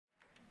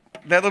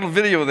that little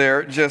video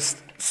there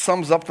just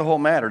sums up the whole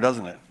matter,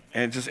 doesn't it?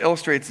 And it just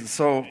illustrates it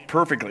so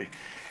perfectly.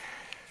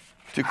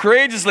 To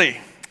courageously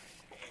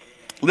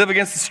live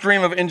against the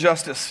stream of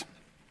injustice,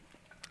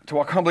 to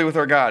walk humbly with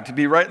our God, to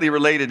be rightly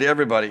related to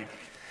everybody.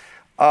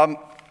 I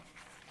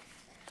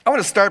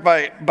want to start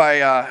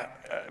by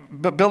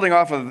building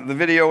off of the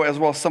video as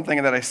well as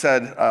something that I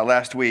said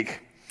last week.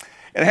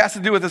 And it has to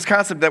do with this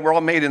concept that we're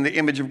all made in the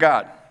image of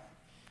God.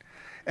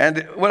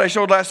 And what I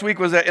showed last week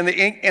was that in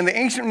the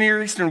ancient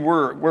Near Eastern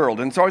world,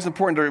 and it's always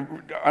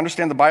important to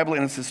understand the Bible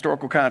in its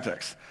historical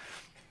context.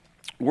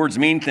 Words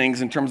mean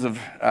things in terms of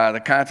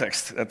the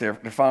context that they're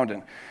found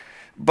in.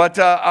 But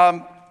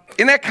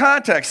in that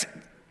context,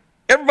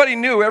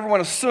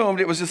 everyone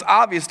assumed, it was just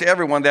obvious to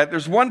everyone that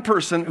there's one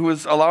person who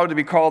is allowed to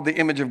be called the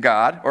image of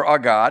God, or a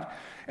God,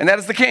 and that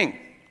is the king.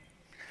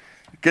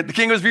 The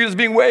king was viewed as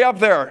being way up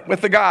there with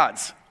the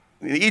gods.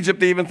 In Egypt,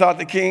 they even thought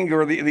the king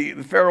or the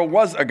pharaoh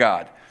was a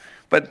god.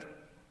 But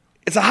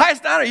it's the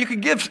highest honor you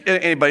could give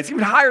anybody. It's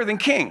even higher than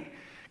king,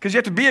 because you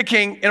have to be a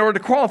king in order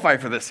to qualify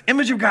for this.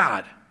 Image of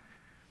God.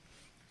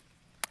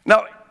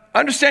 Now,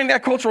 understanding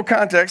that cultural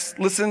context,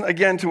 listen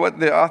again to what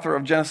the author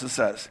of Genesis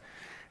says.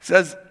 It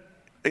says,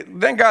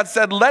 then God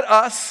said, let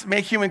us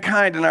make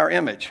humankind in our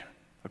image,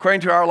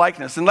 according to our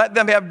likeness, and let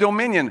them have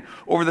dominion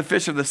over the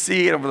fish of the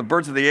sea, and over the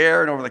birds of the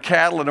air, and over the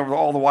cattle, and over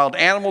all the wild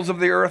animals of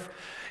the earth,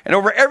 and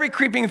over every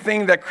creeping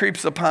thing that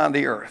creeps upon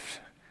the earth.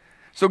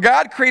 So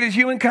God created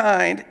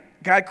humankind.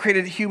 God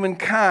created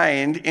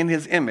humankind in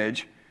his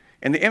image.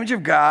 In the image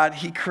of God,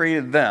 he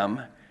created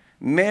them.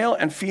 Male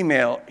and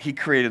female, he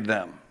created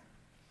them.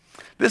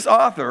 This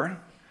author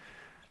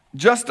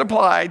just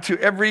applied to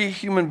every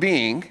human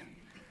being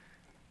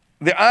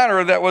the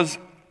honor that was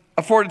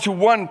afforded to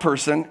one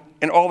person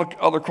in all the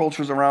other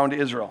cultures around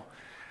Israel.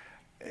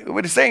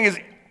 What he's saying is,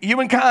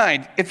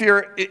 humankind, if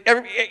you're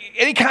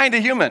any kind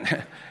of human,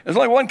 there's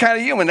only one kind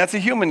of human, that's a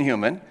human.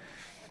 And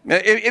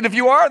if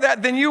you are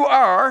that, then you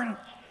are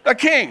a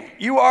king.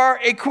 You are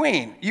a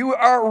queen. You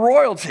are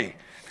royalty.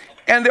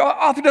 And the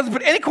author doesn't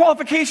put any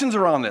qualifications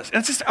around this. And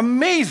it's just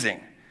amazing.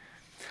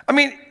 I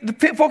mean, the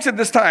folks at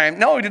this time,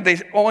 not only did they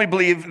only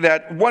believe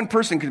that one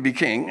person could be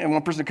king and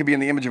one person could be in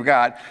the image of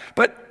God,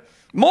 but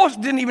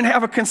most didn't even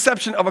have a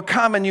conception of a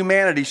common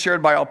humanity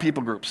shared by all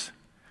people groups.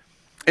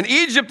 In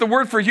Egypt, the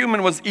word for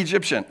human was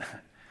Egyptian.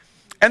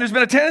 And there's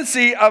been a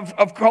tendency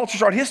of cultures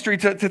throughout history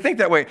to think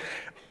that way.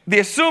 They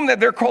assume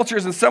that their culture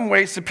is in some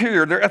way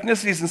superior, their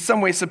ethnicity is in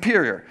some way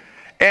superior,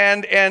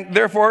 and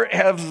therefore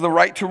has the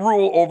right to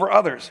rule over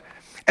others.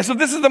 And so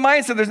this is the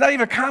mindset. There's not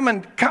even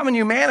a common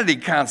humanity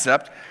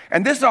concept.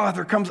 And this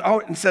author comes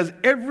out and says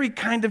every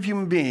kind of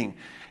human being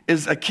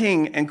is a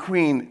king and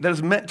queen that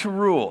is meant to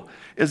rule,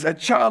 is a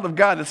child of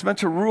God that's meant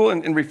to rule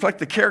and reflect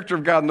the character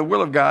of God and the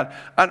will of God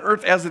on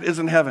earth as it is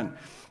in heaven.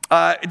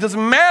 It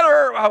doesn't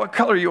matter what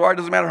color you are. It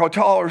doesn't matter how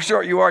tall or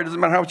short you are. It doesn't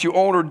matter how much you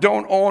own or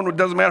don't own. It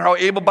doesn't matter how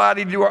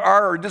able-bodied you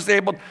are or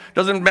disabled. It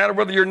doesn't matter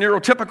whether you're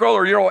neurotypical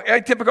or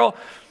neuroatypical.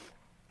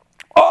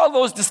 All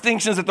those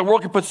distinctions that the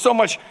world can put so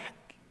much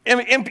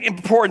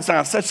importance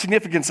on, such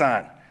significance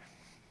on.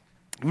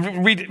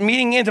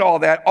 Meeting into all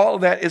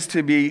of that is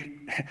to be,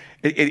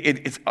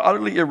 it's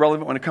utterly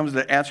irrelevant when it comes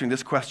to answering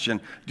this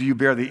question, do you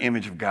bear the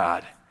image of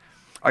God?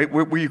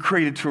 Were you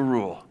created to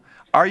rule?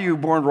 Are you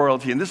born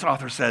royalty? And this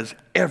author says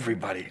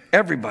everybody,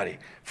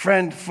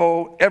 friend,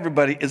 foe,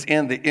 everybody is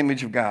in the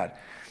image of God.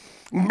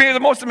 Maybe the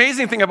most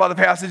amazing thing about the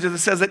passage is it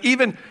says that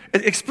even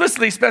it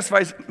explicitly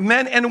specifies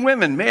men and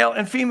women, male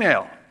and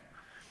female.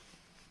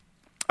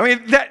 I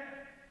mean, that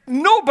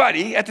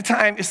nobody at the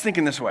time is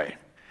thinking this way.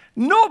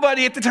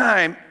 Nobody at the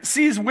time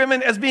sees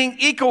women as being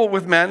equal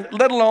with men,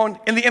 let alone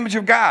in the image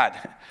of God.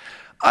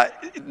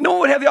 No one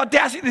would have the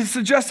audacity to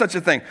suggest such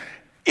a thing.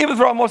 Even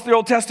throughout most of the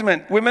Old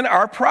Testament, women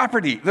are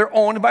property. They're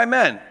owned by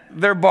men.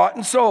 They're bought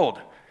and sold.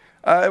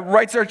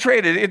 Rights are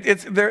traded.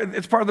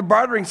 It's part of the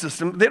bartering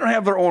system. They don't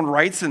have their own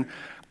rights, and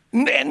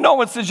no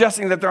one's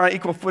suggesting that they're on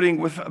equal footing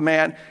with a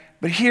man.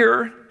 But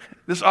here,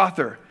 this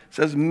author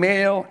says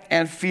male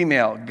and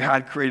female,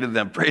 God created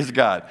them. Praise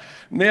God.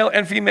 Male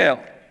and female.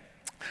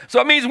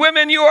 So it means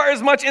women, you are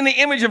as much in the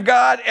image of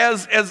God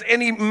as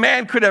any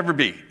man could ever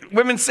be.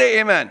 Women say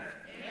amen.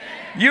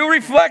 You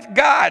reflect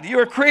God. You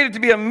are created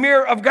to be a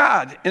mirror of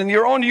God in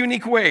your own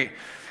unique way.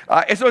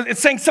 And so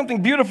it's saying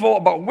something beautiful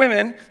about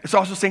women. It's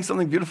also saying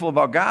something beautiful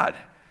about God.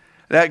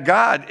 That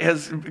God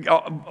has,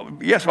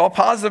 yes, all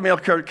positive male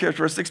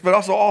characteristics, but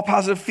also all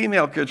positive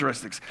female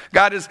characteristics.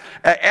 God is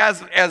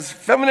as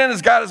feminine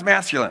as God is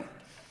masculine.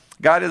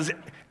 God is,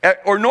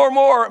 or no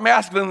more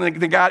masculine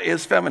than God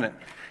is feminine.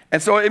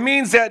 And so it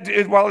means that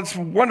while it's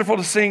wonderful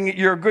to sing,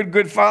 you're a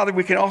good father,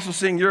 we can also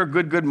sing, you're a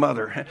good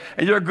mother.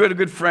 And you're a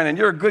good friend. And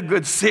you're a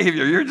good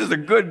savior. You're just a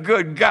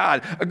good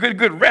God. A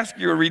good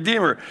rescuer,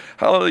 redeemer.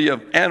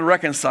 Hallelujah. And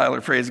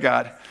reconciler, praise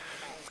God.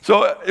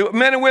 So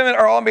men and women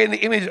are all made in the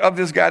image of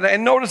this God.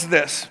 And notice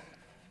this.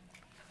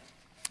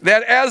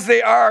 That as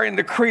they are in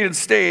the created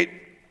state,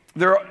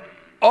 they're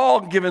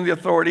all given the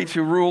authority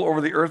to rule over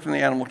the earth and the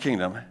animal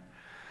kingdom.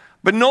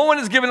 But no one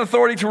is given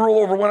authority to rule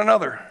over one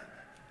another.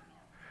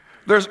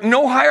 There's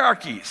no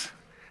hierarchies.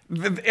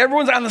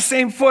 Everyone's on the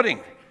same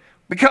footing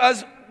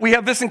because we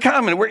have this in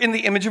common. We're in the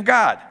image of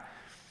God.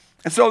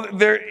 And so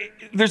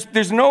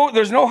there's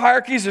no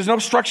hierarchies, there's no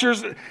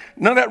structures,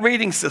 none of that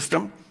rating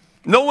system.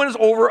 No one is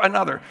over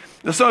another.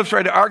 Now, some have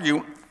tried to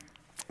argue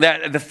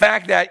that the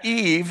fact that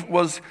Eve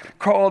was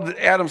called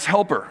Adam's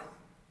helper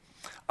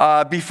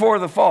before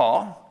the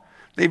fall,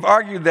 they've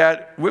argued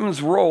that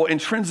women's role,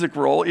 intrinsic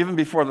role, even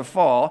before the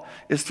fall,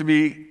 is to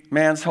be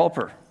man's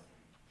helper.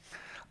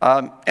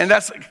 And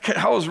that's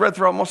how it was read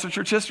throughout most of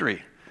church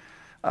history.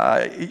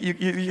 You're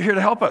here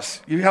to help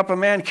us. You help a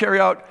man carry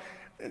out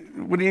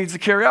what he needs to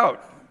carry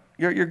out.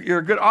 You're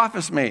a good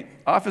office mate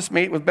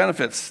with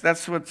benefits.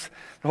 That's what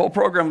the whole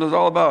program was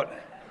all about.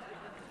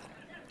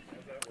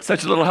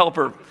 Such a little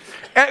helper.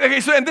 And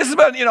this has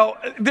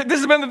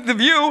been the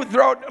view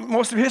throughout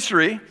most of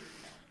history.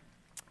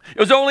 It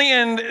was only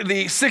in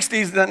the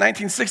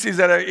 1960s,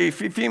 that a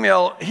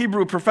female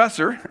Hebrew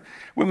professor,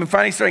 women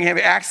finally starting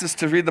having access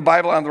to read the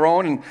Bible on their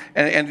own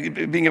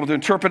and being able to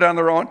interpret on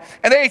their own.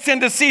 And they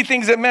tend to see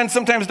things that men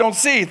sometimes don't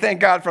see,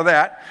 thank God for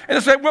that.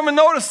 And so women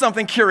noticed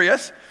something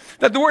curious,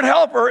 that the word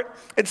helper,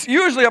 it's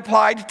usually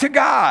applied to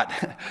God.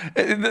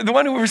 The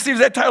one who receives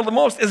that title the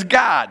most is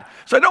God.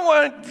 So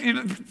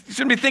you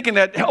shouldn't be thinking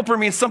that helper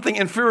means something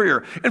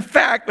inferior. In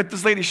fact, what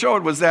this lady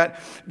showed was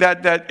that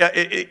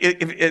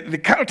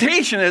the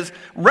connotation is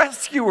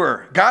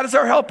rescuer. God is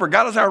our helper.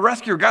 God is our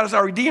rescuer. God is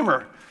our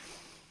redeemer.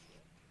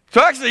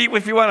 So actually,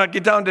 if you want to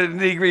get down to the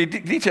nitty-gritty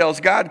details,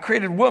 God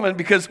created woman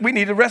because we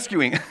needed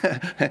rescuing.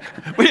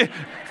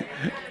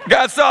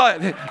 God saw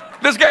it.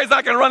 This guy's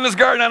not going to run this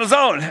garden on his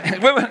own.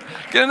 Women,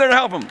 get in there and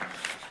help him.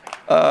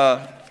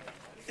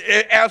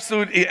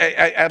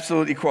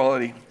 Absolute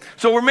equality.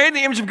 So we're made in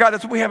the image of God.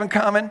 That's what we have in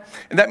common.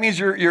 And that means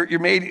you're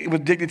made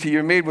with dignity.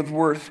 You're made with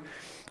worth.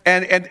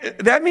 And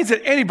that means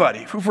that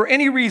anybody who, for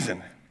any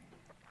reason,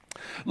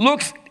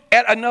 looks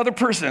at another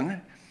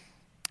person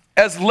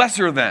as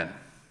lesser than,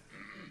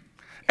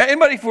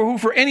 anybody who,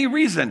 for any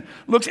reason,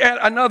 looks at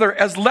another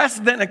as less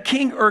than a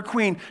king or a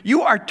queen,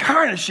 you are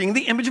tarnishing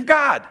the image of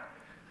God.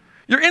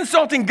 You're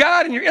insulting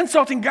God and you're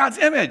insulting God's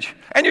image.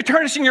 And you're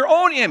tarnishing your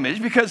own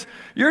image because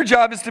your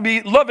job is to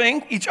be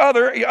loving each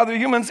other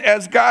humans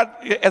as God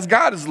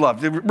is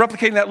loved. You're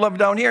replicating that love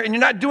down here. And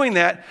you're not doing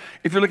that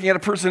if you're looking at a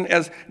person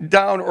as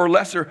down or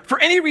lesser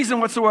for any reason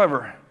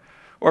whatsoever,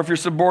 or if you're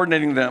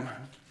subordinating them.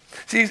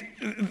 See,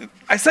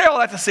 I say all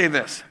that to say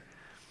this.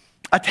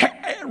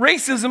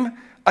 Racism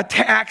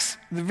attacks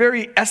the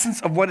very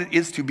essence of what it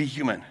is to be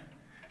human.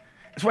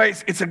 That's why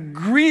it's a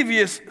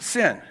grievous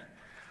sin.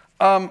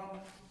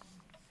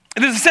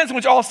 There's a sense in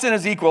which all sin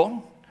is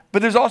equal,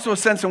 but there's also a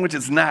sense in which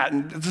it's not.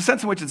 And the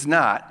sense in which it's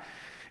not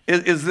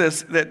is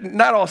this, that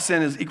not all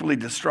sin is equally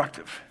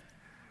destructive.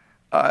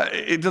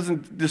 It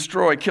doesn't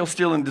kill,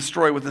 steal, and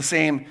destroy with the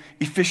same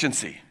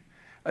efficiency.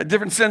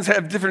 Different sins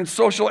have different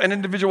social and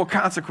individual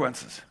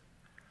consequences.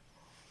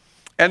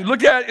 And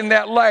looked at in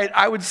that light,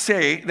 I would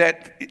say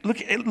that,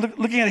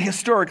 looking at it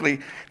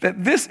historically,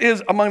 that this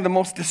is among the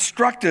most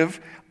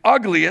destructive,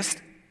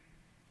 ugliest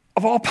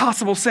of all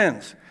possible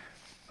sins.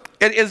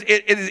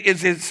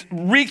 It's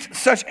wreaked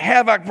such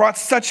havoc, brought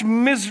such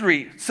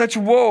misery, such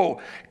woe,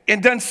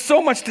 and done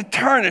so much to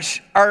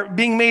tarnish our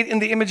being made in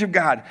the image of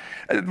God.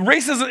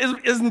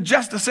 Racism isn't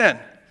just a sin.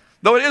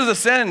 Though it is a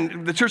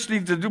sin, the church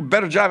needs to do a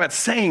better job at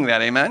saying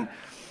that, amen?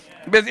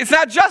 But it's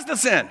not just a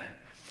sin.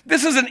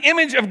 This is an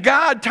image of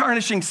God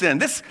tarnishing sin.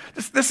 This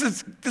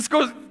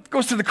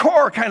goes to the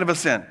core kind of a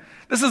sin.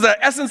 This is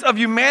the essence of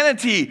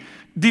humanity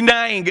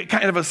denying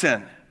kind of a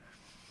sin.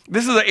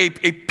 This is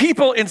a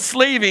people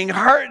enslaving,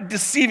 heart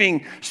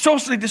deceiving,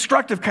 socially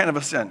destructive kind of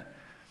a sin.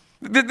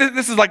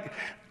 This is like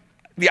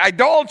the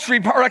idolatry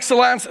par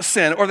excellence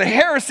sin, or the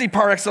heresy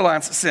par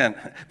excellence sin.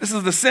 This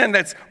is the sin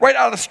that's right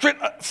out of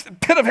the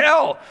pit of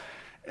hell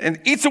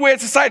and eats away at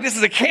society. This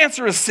is a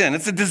cancerous sin.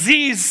 It's a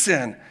disease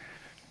sin.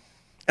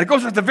 And it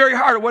goes at the very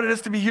heart of what it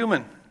is to be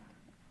human.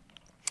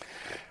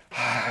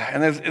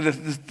 And there's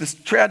this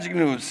tragic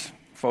news,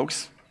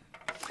 folks,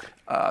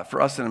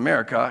 for us in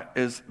America,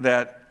 is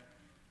that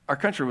our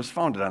country was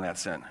founded on that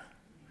sin.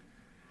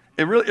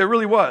 It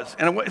really was.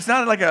 And it's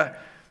not like a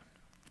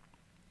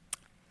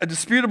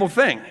disputable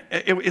thing.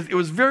 It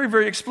was very,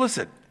 very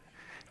explicit.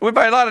 It went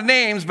by a lot of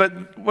names,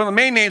 but one of the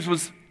main names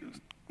was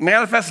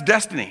Manifest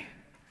Destiny.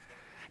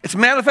 It's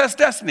Manifest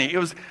Destiny. It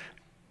was,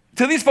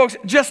 to these folks,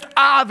 just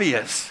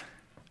obvious.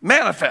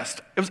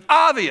 Manifest. It was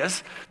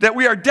obvious that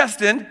we are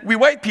destined, we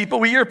white people,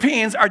 we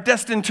Europeans, are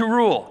destined to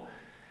rule.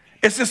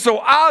 It's just so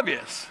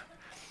obvious.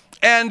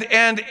 And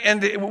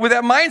with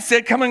that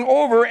mindset coming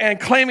over and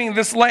claiming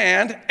this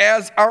land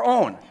as our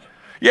own.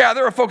 Yeah,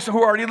 there are folks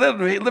who are already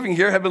living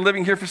here, have been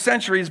living here for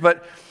centuries,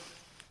 but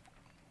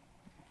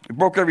we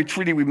broke every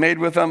treaty we made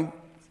with them,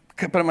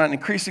 put them on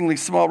increasingly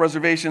small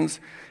reservations.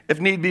 If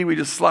need be, we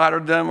just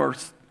slaughtered them or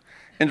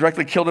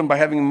indirectly killed them by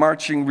having them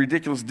marching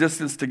ridiculous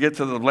distance to get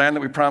to the land that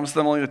we promised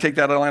them, only to take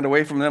that land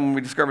away from them when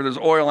we discovered there's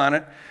oil on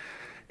it.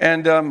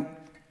 And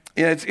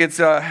it's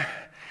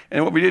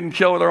And what we didn't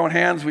kill with our own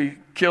hands, we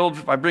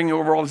killed by bringing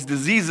over all these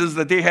diseases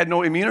that they had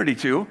no immunity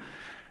to.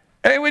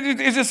 And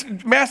it's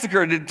just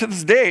massacred. To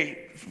this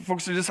day,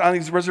 folks are just on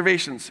these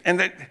reservations. And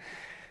that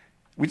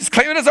we just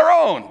claim it as our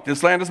own.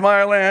 This land is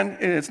my land,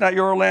 and it's not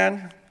your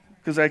land,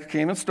 because I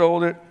came and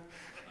stole it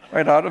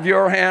right out of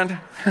your hand.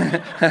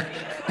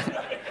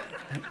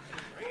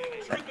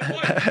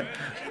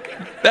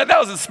 That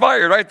was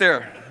inspired right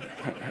there.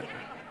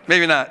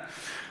 Maybe not.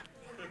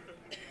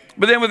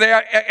 But then with the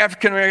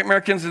African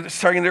Americans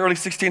starting in the early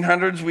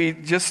 1600s, we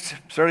just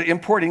started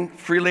importing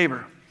free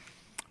labor,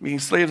 making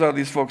slaves out of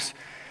these folks.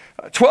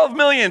 12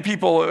 million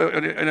people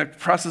in a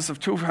process of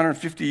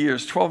 250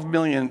 years, 12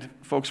 million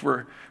folks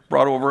were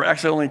brought over.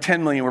 Actually, only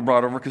 10 million were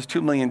brought over because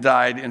 2 million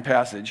died in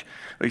passage.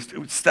 They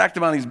stacked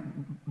them on these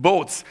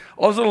boats.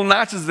 All those little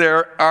notches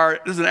there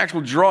this is an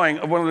actual drawing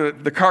of one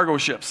of the cargo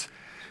ships.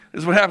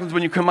 This is what happens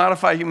when you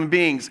commodify human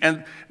beings.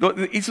 And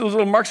each of those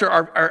little marks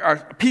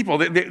are people.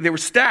 They were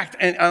stacked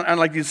on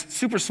like these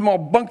super small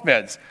bunk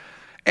beds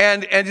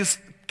and just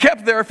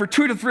kept there for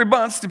 2 to 3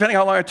 months, depending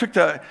how long it took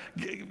to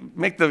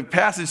make the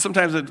passage.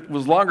 Sometimes it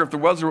was longer if the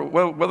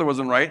weather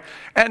wasn't right.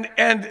 And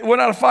 1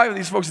 out of 5 of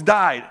these folks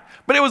died.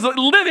 But it was a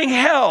living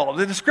hell.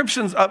 The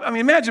descriptions of,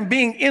 imagine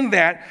being in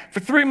that for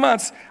 3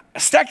 months,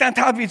 stacked on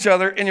top of each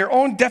other in your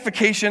own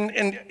defecation,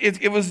 and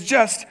it was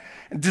just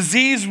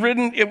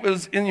disease-ridden. It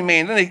was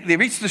inhumane. Then they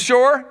reached the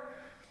shore,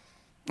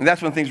 and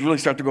that's when things really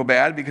start to go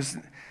bad, because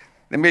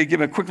they may give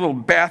them a quick little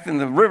bath in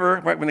the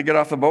river right when they get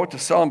off the boat to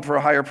sell them for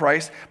a higher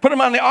price, put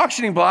them on the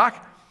auctioning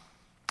block,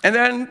 and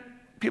then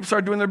people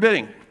started doing their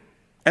bidding.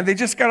 And they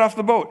just got off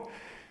the boat.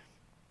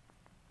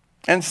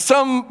 And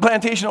some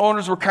plantation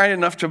owners were kind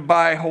enough to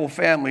buy whole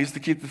families to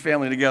keep the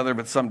family together,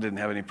 but some didn't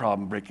have any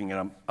problem breaking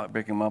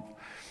them up.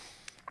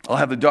 I'll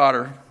have the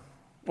daughter.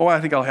 Oh, I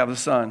think I'll have the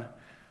son.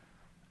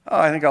 Oh,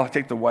 I think I'll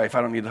take the wife.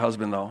 I don't need the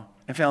husband, though.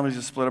 And families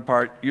just split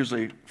apart,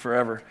 usually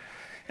forever.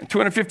 And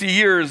 250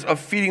 years of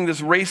feeding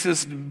this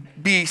racist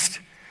beast,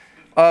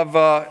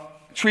 of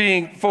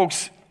treating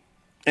folks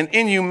in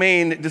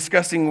inhumane,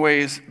 disgusting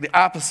ways, the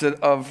opposite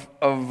of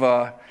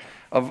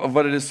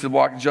what it is to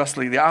walk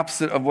justly, the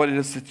opposite of what it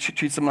is to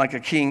treat someone like a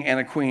king and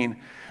a queen.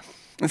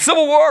 And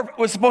Civil War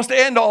was supposed to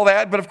end all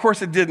that, but of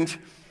course it didn't.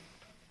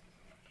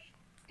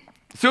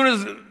 As soon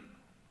as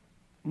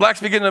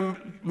blacks began to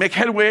make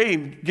headway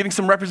in getting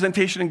some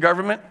representation in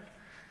government,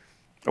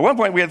 at one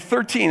point we had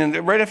 13,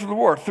 and right after the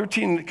war,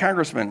 13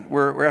 congressmen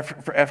were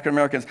African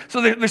Americans. So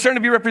they're starting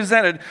to be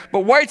represented, but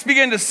whites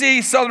began to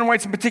see, Southern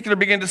whites in particular,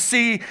 began to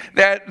see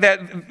that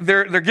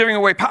they're giving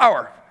away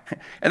power.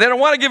 And they don't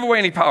want to give away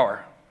any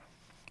power.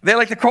 They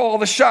like to call all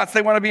the shots.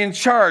 They want to be in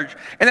charge.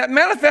 And that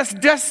manifest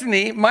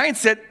destiny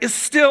mindset is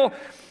still,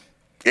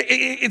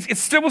 it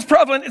still was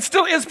prevalent. It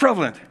still is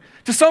prevalent.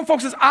 To some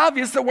folks, it's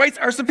obvious that whites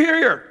are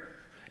superior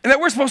and that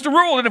we're supposed to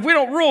rule. And if we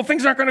don't rule,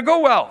 things aren't going to go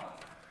well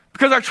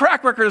because our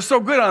track record is so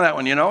good on that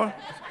one, you know.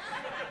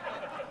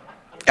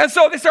 And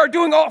so they start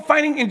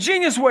finding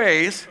ingenious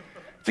ways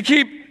to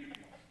keep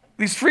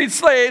these freed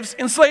slaves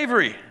in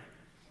slavery.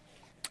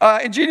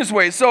 Ingenious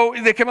ways. So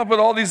they came up with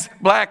all these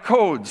black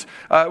codes,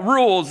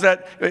 rules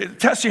that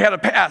tests you had to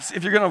pass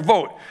if you're going to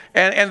vote.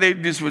 And they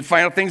just would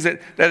find out things that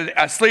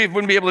a slave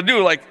wouldn't be able to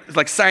do,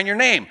 like sign your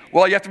name.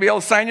 Well, you have to be able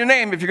to sign your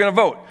name if you're going to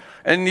vote.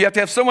 And you have to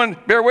have someone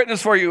bear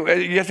witness for you.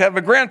 You have to have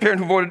a grandparent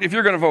who voted if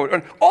you're going to vote.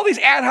 And all these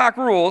ad hoc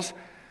rules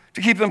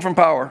to keep them from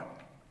power.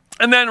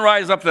 And then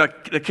rise up the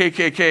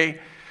KKK.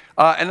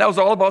 And that was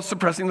all about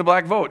suppressing the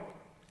black vote.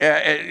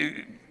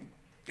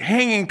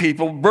 Hanging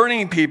people,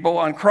 burning people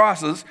on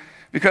crosses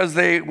because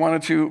they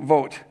wanted to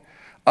vote.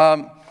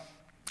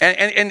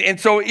 And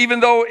so even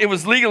though it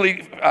was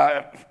legally,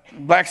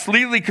 blacks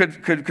legally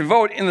could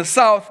vote, in the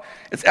South,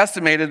 it's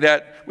estimated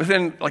that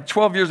within like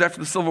 12 years after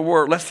the Civil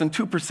War, less than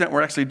 2%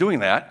 were actually doing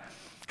that,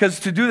 because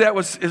to do that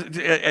was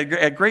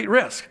at great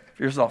risk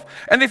for yourself.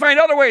 And they find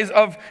other ways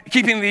of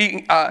keeping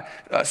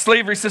the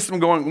slavery system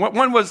going.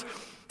 One was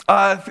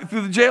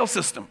through the jail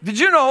system. Did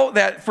you know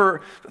that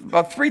for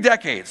about 3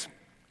 decades,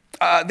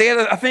 they had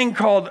a thing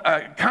called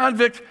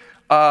convict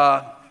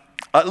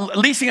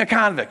leasing a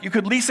convict. You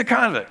could lease a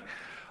convict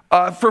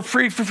for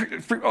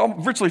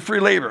virtually free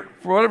labor.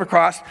 For whatever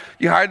cost,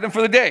 you hired them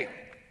for the day.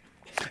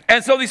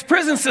 And so these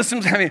prison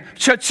systems,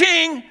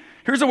 cha-ching,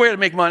 here's a way to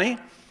make money.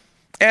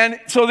 And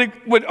so they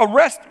would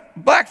arrest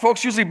black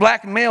folks, usually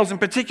black males in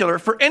particular,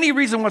 for any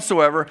reason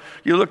whatsoever.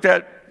 You looked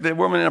at the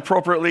woman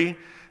inappropriately,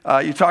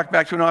 you talked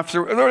back to an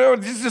officer, or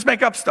just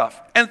make up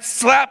stuff, and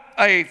slap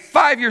a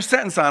 5-year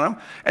sentence on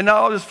them, and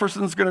now this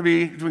person's going to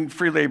be doing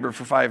free labor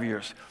for 5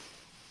 years.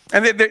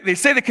 And they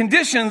say the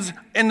conditions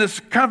in this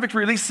convict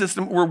release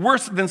system were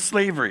worse than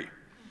slavery.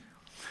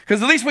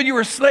 Because at least when you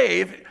were a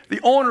slave,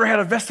 the owner had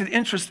a vested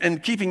interest in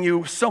keeping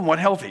you somewhat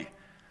healthy.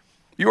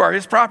 You are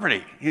his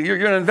property.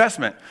 You're an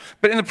investment.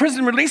 But in the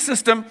prison release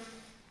system,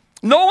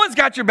 no one's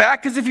got your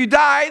back, because if you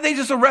die, they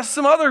just arrest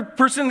some other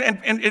person, and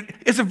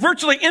it's a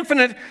virtually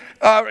infinite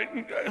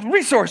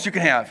resource you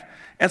can have.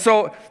 And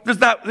so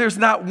there's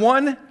not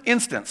one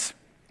instance,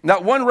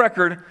 not one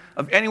record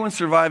of anyone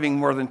surviving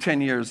more than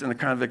 10 years in the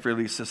convict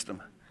release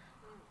system.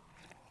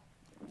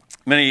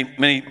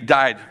 Many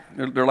died.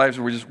 Their lives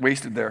were just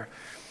wasted there.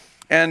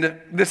 And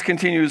this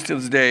continues to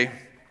this day.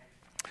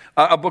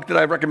 A book that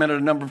I've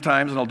recommended a number of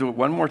times, and I'll do it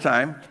one more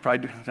time,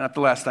 probably not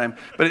the last time,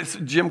 but it's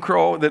Jim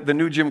Crow, the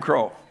New Jim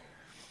Crow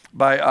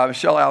by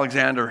Michelle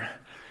Alexander.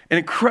 An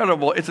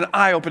incredible, it's an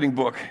eye-opening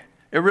book.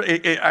 I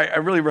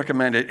really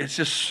recommend it. It's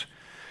just,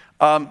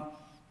 and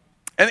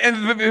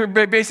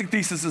the basic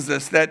thesis is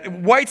this, that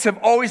whites have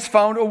always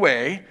found a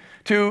way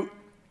to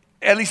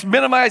at least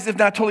minimize, if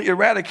not totally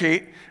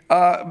eradicate,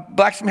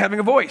 blacks from having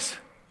a voice,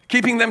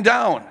 keeping them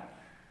down.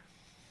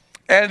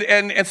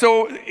 And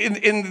so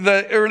in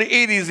the early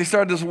 80s, they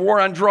started this war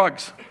on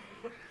drugs.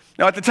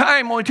 Now, at the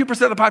time, only 2%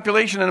 of the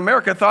population in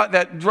America thought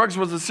that drugs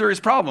was a serious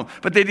problem,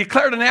 but they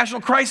declared a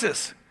national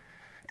crisis.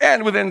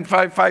 And within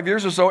five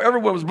years or so,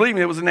 everyone was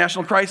believing it was a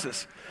national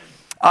crisis.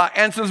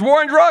 And so there's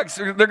war on drugs.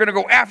 They're going to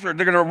go after it.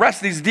 They're going to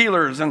arrest these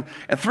dealers, and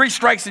 3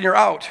 strikes and you're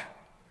out.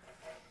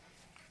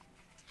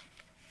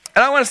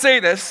 And I want to say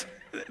this,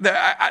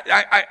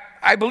 that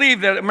I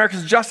believe that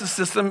America's justice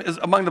system is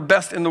among the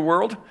best in the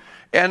world.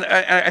 And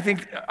I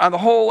think on the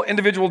whole,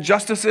 individual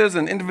justices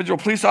and individual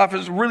police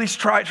officers really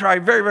try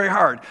very, very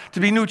hard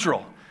to be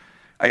neutral.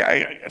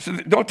 So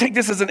don't take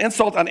this as an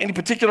insult on any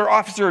particular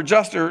officer or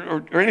just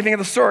or anything of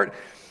the sort.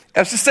 I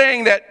was just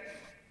saying that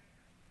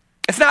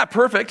it's not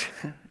perfect.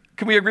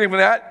 Can we agree with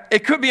that?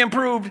 It could be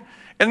improved.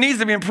 It needs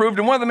to be improved.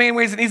 And one of the main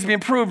ways it needs to be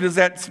improved is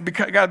that it's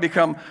got to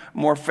become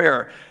more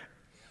fair.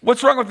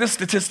 What's wrong with this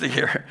statistic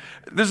here?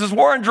 There's this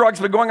war on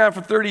drugs been going on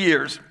for 30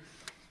 years.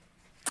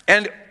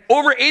 And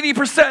over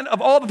 80%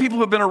 of all the people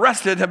who have been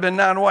arrested have been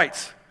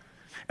non-whites.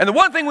 And the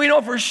one thing we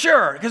know for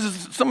sure,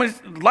 because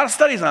there's a lot of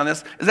studies on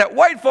this, is that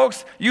white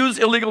folks use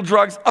illegal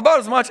drugs about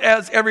as much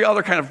as every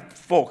other kind of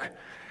folk.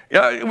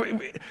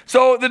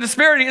 So the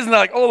disparity isn't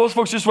like, oh, those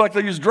folks just like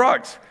to use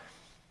drugs.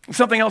 There's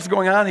something else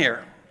going on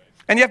here.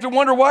 And you have to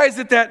wonder, why is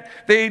it that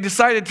they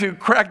decided to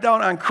crack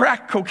down on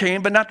crack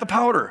cocaine but not the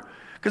powder?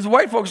 Because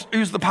white folks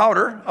use the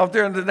powder out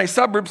there in the nice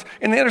suburbs.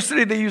 In the inner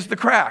city, they use the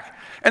crack.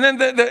 And then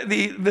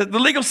the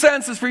legal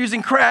sentences for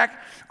using crack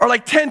are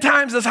like 10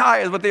 times as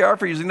high as what they are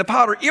for using the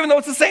powder, even though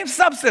it's the same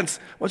substance.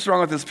 What's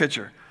wrong with this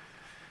picture?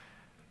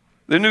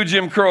 The new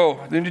Jim Crow,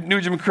 and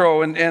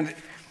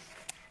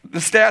the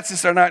stats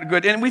just are not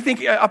good. And we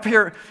think up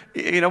here,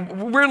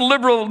 we're in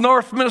liberal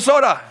North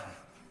Minnesota.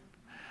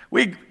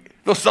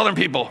 Those southern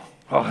people,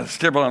 oh, it's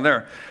terrible down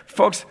there.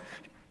 Folks,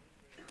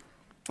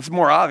 it's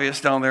more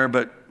obvious down there,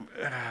 but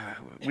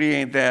we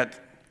ain't that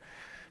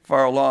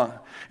far along.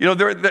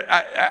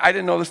 I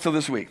didn't know this till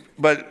this week,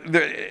 but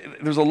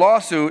there's a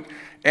lawsuit,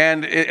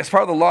 and as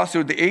part of the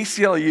lawsuit, the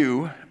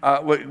ACLU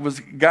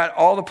got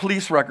all the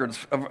police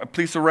records of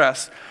police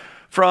arrests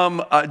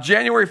from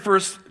January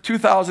 1st,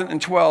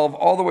 2012,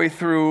 all the way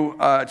through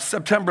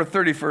September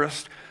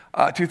 31st,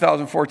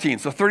 2014,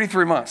 so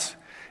 33 months.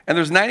 And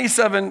there's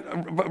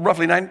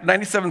roughly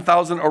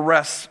 97,000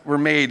 arrests were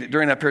made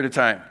during that period of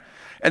time.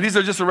 And these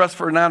are just arrests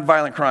for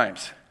nonviolent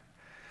crimes.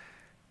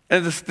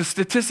 And the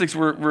statistics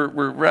were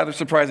rather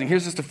surprising.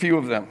 Here's just a few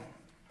of them.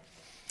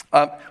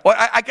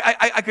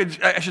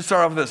 I should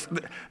start off with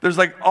this. There's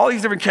like all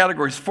these different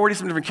categories,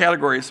 40-some different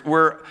categories,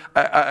 where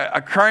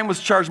a crime was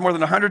charged more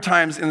than 100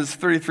 times in this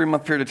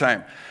 33-month period of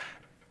time.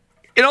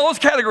 In all those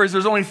categories,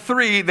 there's only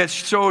 3 that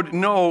showed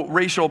no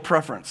racial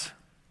preference.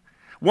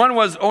 One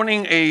was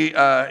owning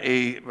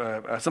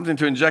something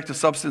to inject a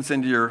substance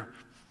into your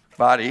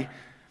body.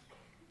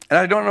 And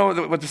I don't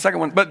know what the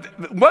second one,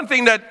 but one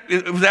thing that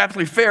was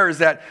absolutely fair is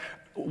that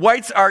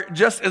whites are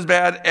just as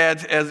bad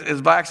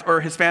as blacks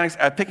or Hispanics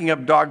at picking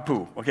up dog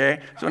poo,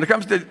 okay? So when it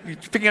comes to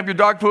picking up your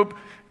dog poop,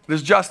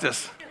 there's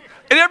justice.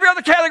 In every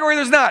other category,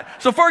 there's not.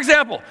 So for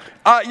example,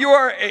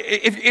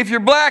 if you're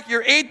black,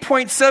 you're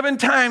 8.7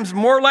 times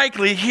more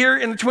likely here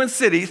in the Twin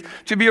Cities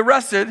to be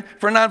arrested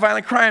for a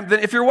nonviolent crime than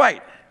if you're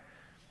white.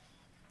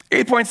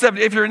 8.7.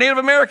 If you're a Native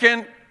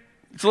American,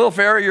 it's a little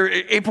fairer, you're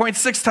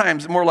 8.6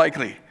 times more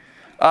likely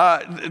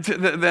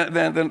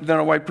than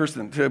a white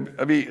person to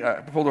be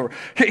pulled over.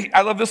 Hey,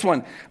 I love this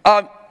one.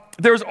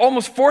 There was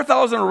almost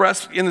 4,000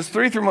 arrests in this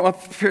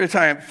 33-month period of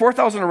time,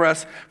 4,000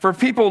 arrests for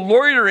people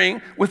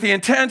loitering with the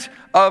intent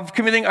of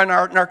committing a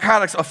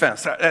narcotics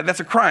offense. That's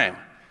a crime.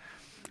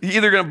 You're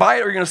either going to buy it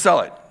or you're going to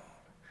sell it.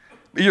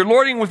 You're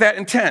loitering with that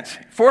intent.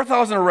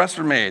 4,000 arrests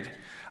were made.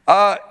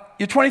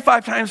 You're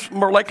 25 times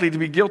more likely to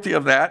be guilty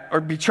of that or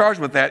be charged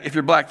with that if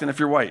you're black than if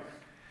you're white.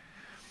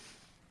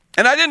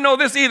 And I didn't know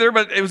this either,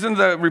 but it was in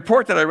the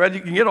report that I read. You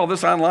can get all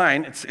this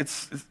online.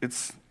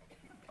 It's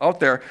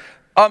out there.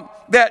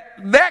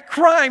 That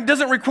crime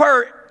doesn't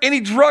require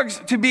any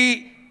drugs to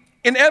be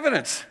in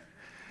evidence.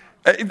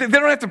 They don't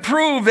have to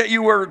prove that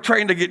you were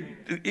trying to get.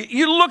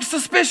 You look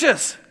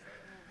suspicious.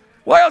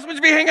 Why else would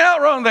you be hanging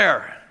out around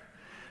there?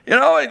 And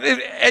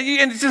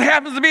it just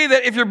happens to be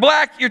that if you're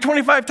black, you're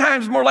 25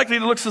 times more likely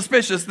to look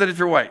suspicious than if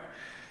you're white.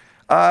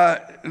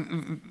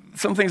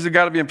 Some things have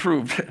got to be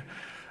improved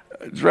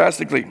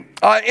drastically.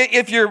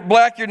 If you're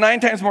black, you're 9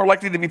 times more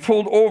likely to be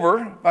pulled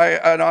over by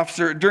an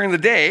officer during the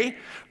day,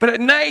 but at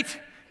night,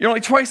 you're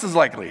only twice as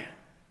likely.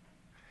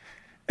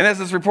 And as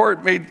this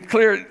report made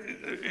clear,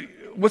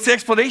 what's the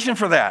explanation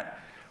for that?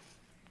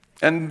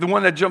 And the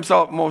one that jumps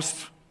out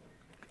most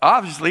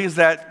obviously is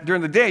that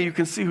during the day you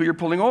can see who you're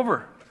pulling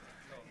over.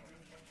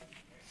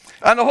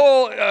 On the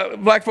whole,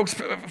 black folks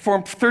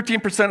form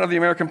 13% of the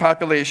American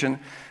population,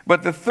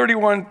 but the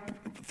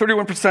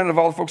 31% of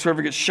all the folks who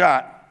ever get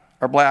shot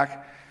are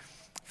black.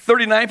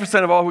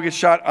 39% of all who get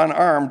shot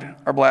unarmed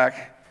are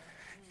black.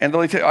 And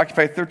though they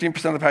occupy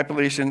 13% of the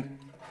population,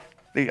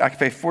 they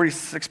occupy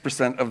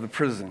 46% of the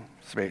prison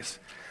space.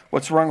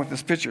 What's wrong with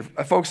this picture?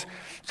 Folks,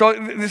 so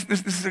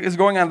this is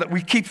going on, that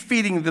we keep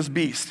feeding this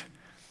beast.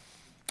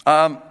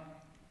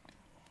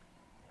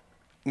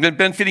 We've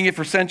been feeding it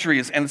for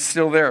centuries, and it's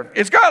still there.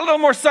 It's got a little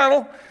more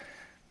subtle.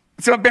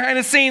 It's behind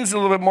the scenes a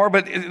little bit more,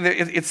 but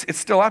it's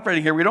still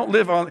operating here. We don't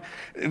live on,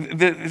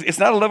 it's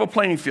not a level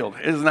playing field.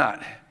 It is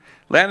not.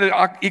 Land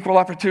of equal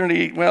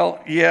opportunity,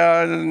 well,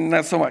 yeah,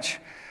 not so much.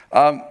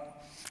 And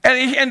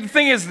the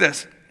thing is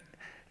this.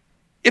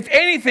 If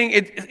anything,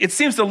 it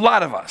seems to a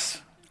lot of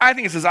us, I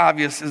think it's as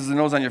obvious as the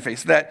nose on your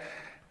face, that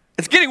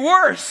it's getting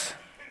worse.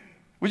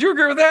 Would you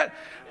agree with that?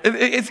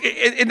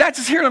 It's not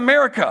just here in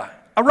America.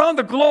 Around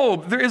the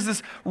globe, there is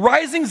this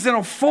rising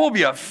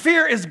xenophobia.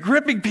 Fear is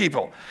gripping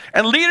people.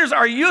 And leaders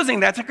are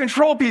using that to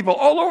control people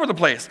all over the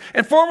place.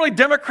 In formerly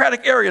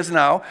democratic areas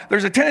now,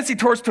 there's a tendency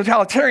towards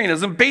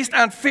totalitarianism based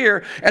on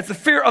fear. It's the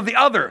fear of the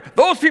other.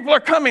 Those people are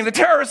coming. The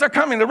terrorists are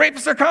coming. The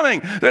rapists are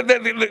coming.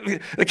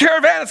 The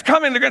caravan is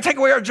coming. They're going to take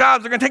away our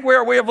jobs. They're going to take away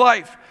our way of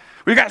life.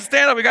 We've got to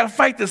stand up. We've got to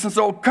fight this. And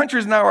so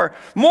countries now are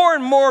more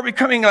and more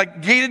becoming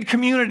like gated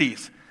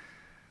communities.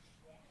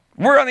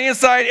 We're on the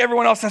inside,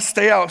 everyone else has to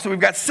stay out. So we've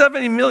got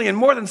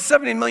more than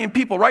 70 million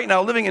people right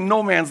now living in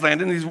no man's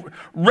land in these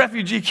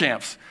refugee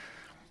camps.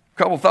 A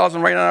couple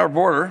thousand right on our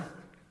border,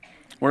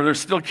 where there's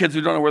still kids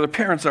who don't know where their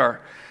parents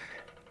are.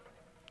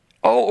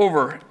 All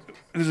over,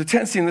 there's a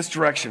tendency in this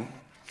direction.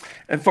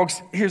 And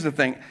folks, here's the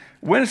thing.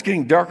 When it's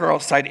getting darker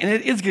outside, and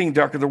it is getting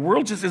darker, the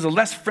world just is a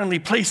less friendly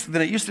place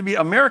than it used to be.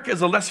 America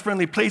is a less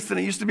friendly place than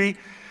it used to be.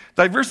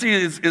 Diversity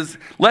is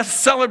less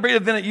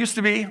celebrated than it used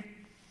to be.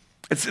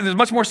 There's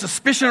much more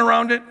suspicion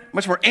around it,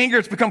 much more anger.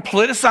 It's become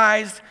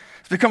politicized.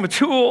 It's become a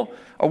tool,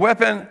 a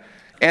weapon,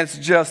 and it's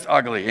just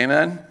ugly.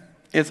 Amen?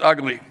 It's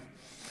ugly.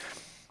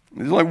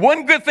 There's only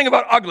one good thing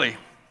about ugly,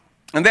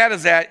 and that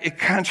is that it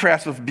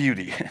contrasts with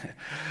beauty.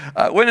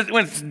 When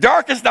it's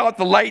darkest out,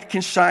 the light can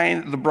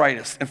shine the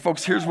brightest. And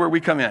folks, here's where we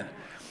come in.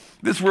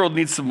 This world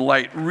needs some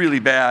light really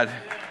bad.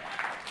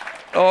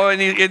 Oh, it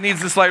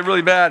needs this light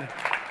really bad.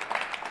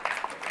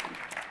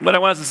 What I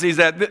want us to see is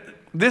that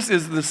this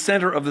is the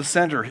center of the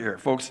center here,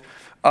 folks.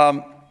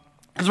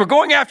 Because we're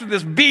going after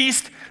this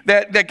beast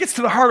that gets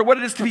to the heart of what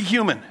it is to be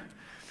human.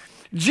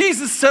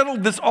 Jesus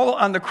settled this all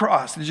on the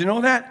cross. Did you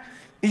know that?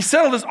 He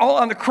settled this all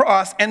on the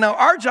cross, and now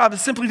our job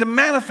is simply to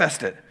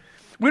manifest it.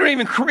 We don't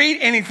even create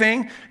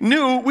anything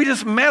new. We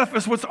just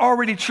manifest what's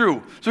already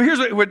true. So here's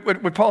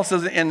what Paul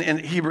says in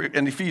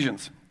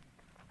Ephesians.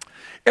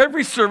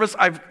 Every service,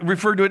 I've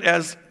referred to it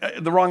as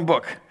the wrong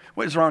book.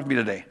 What is wrong with me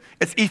today?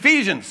 It's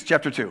Ephesians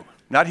chapter 2.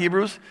 Not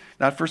Hebrews,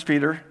 not 1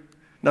 Peter,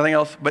 nothing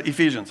else but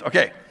Ephesians.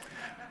 Okay.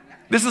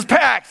 This is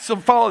packed, so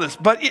follow this.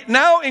 But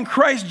now in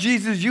Christ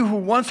Jesus, you who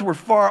once were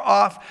far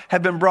off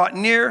have been brought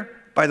near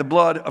by the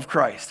blood of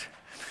Christ.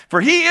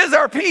 For he is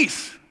our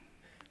peace.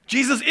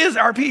 Jesus is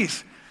our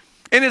peace.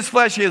 In his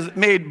flesh, he has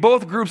made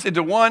both groups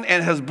into one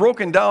and has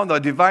broken down the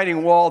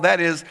dividing wall,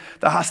 that is,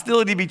 the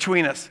hostility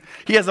between us.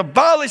 He has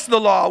abolished the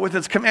law with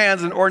its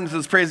commands and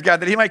ordinances, praise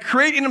God, that he might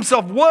create in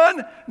himself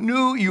one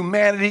new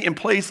humanity in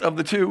place of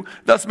the two,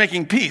 thus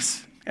making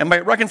peace, and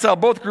might reconcile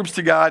both groups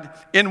to God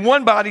in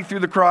one body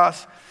through the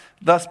cross,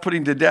 thus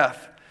putting to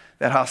death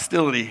that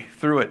hostility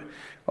through it.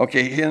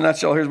 Okay, in a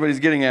nutshell, here's what he's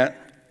getting at.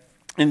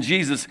 In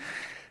Jesus,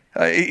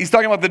 he's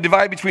talking about the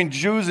divide between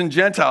Jews and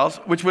Gentiles,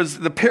 which was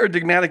the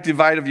paradigmatic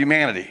divide of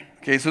humanity.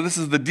 Okay, so this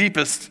is the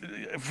deepest,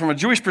 from a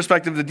Jewish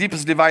perspective, the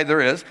deepest divide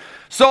there is.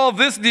 Solve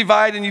this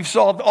divide and you've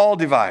solved all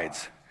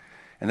divides.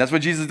 And that's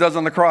what Jesus does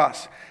on the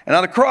cross. And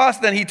on the cross,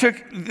 then he took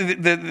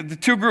the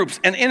two groups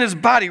and in his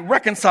body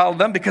reconciled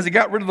them because he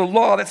got rid of the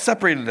law that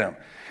separated them.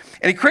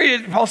 And he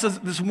created, Paul says,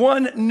 this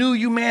one new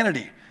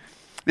humanity.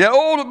 The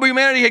old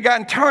humanity had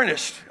gotten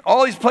tarnished.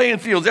 All these playing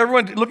fields,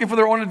 everyone looking for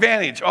their own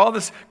advantage, all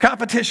this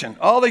competition,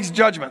 all these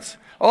judgments,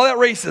 all that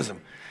racism,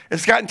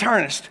 it's gotten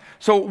tarnished.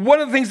 So one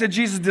of the things that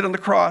Jesus did on the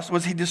cross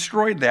was he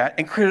destroyed that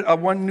and created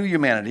one new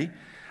humanity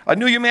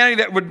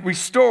that would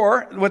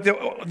restore what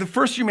the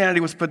first humanity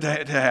was put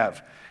to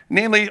have.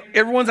 Namely,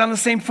 everyone's on the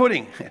same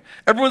footing.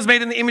 Everyone's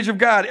made in the image of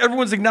God.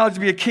 Everyone's acknowledged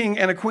to be a king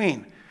and a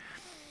queen.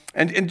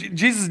 And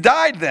Jesus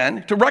died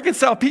then to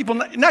reconcile people,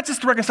 not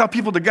just to reconcile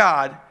people to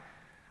God,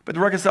 but to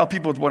reconcile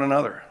people with one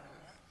another.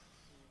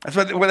 That's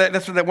what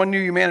that one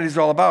new humanity is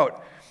all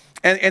about.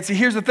 And see,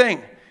 here's the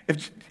thing.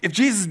 If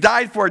Jesus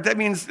died for it, that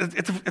means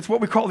it's what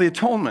we call the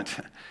atonement.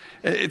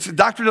 It's the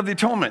doctrine of the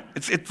atonement.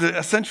 It's the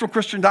essential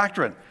Christian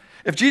doctrine.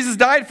 If Jesus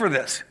died for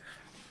this,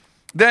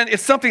 then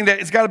it's something that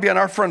it's got to be on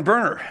our front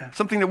burner,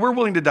 something that we're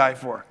willing to die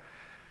for.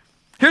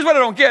 Here's what I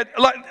don't get.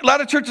 A lot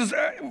of churches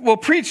will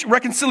preach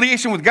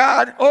reconciliation with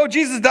God. Oh,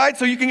 Jesus died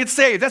so you can get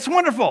saved. That's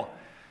wonderful.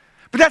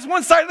 But that's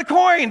one side of the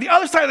coin. The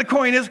other side of the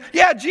coin is,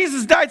 yeah,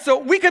 Jesus died so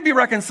we could be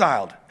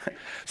reconciled.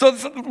 So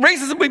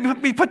racism will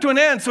be put to an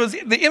end. So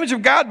the image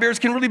of God bearers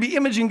can really be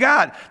imaging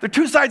God. They're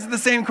two sides of the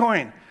same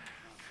coin.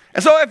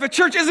 And so if a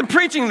church isn't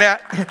preaching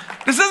that,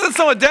 this isn't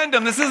some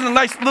addendum. This isn't a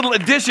nice little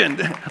addition.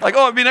 Like,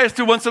 oh, it'd be nice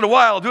to once in a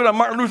while do it on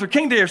Martin Luther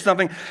King Day or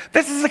something.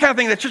 This is the kind of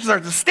thing that churches are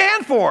to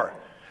stand for.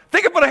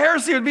 Think of what a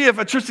heresy would be if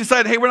a church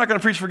decided, hey, we're not going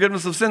to preach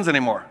forgiveness of sins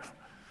anymore.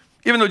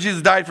 Even though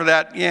Jesus died for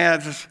that, no,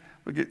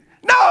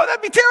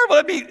 that'd be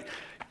terrible.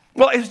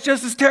 Well, it's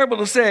just as terrible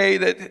to say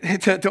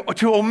that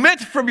to omit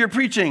from your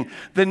preaching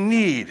the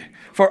need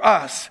for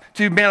us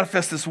to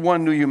manifest this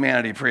one new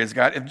humanity, praise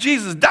God. If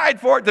Jesus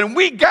died for it, then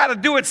we got to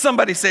do it.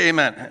 Somebody say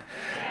amen.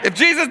 If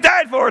Jesus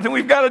died for it, then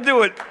we've got to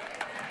do it.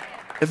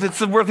 If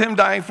it's worth him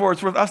dying for,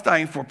 it's worth us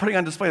dying for, putting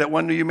on display that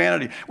one new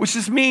humanity, which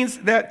just means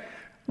that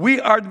we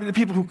are the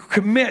people who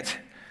commit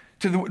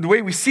to the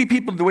way we see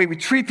people, the way we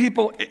treat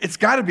people. It's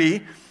got to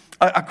be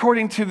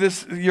according to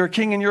this, your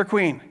king and your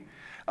queen.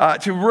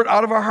 To root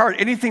out of our heart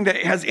anything that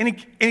has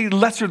any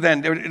lesser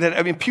than,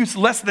 that imputes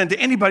less than to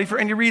anybody for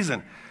any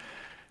reason.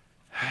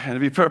 And to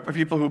be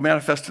people who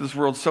manifest to this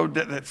world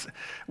that's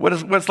what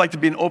it's like to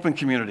be an open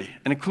community,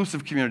 an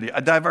inclusive community,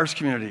 a diverse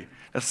community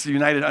that's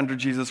united under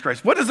Jesus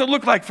Christ. What does it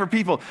look like for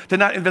people to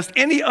not invest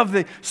any of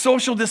the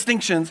social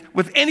distinctions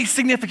with any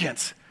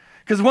significance?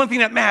 Because one thing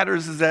that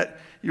matters is that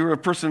you're a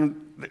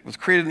person that was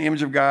created in the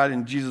image of God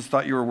and Jesus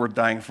thought you were worth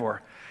dying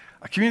for.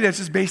 A community that's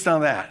just based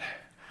on that.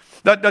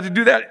 Now to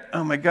do that,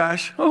 oh my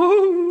gosh.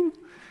 Oh.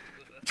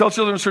 Tell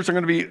Children's Church I'm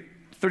going to be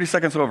 30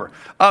 seconds over.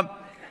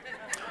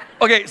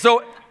 Okay,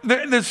 so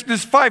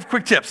there's 5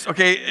 quick tips,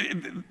 okay?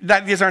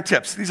 These aren't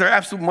tips. These are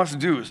absolute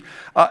must-dos.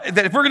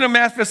 That if we're going to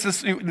manifest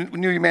this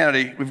new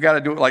humanity, we've got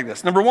to do it like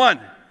this. Number 1,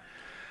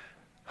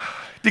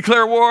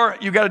 declare war.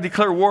 You've got to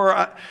declare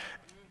war.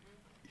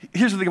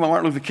 Here's the thing about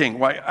Martin Luther King.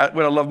 What I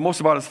love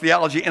most about his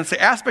theology, and it's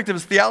the aspect of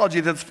his theology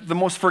that's the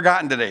most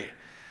forgotten today.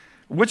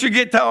 What you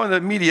get now in the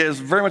media is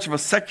very much of a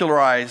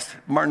secularized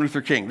Martin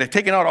Luther King. They've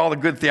taken out all the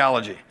good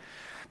theology.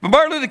 But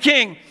Martin Luther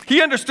King,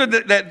 he understood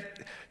that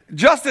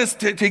justice,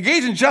 to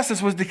engage in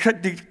justice was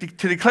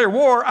to declare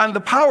war on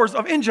the powers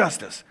of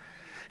injustice.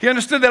 He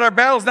understood that our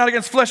battle is not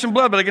against flesh and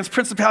blood, but against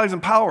principalities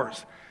and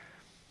powers.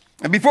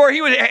 And before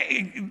he would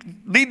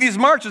lead these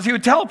marches, he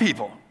would tell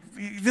people,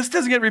 this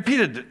doesn't get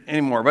repeated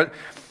anymore, but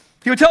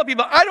he would tell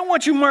people, I don't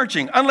want you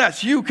marching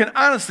unless you can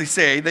honestly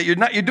say that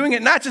you're doing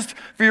it not just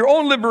for your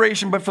own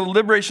liberation, but for the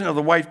liberation of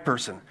the white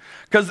person.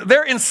 Because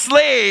they're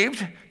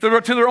enslaved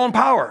to their own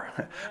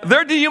power.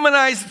 They're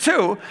dehumanized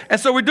too. And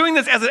so we're doing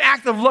this as an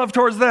act of love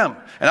towards them.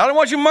 And I don't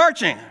want you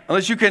marching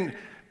unless you can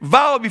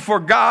vow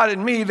before God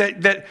and me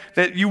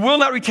that you will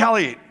not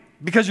retaliate.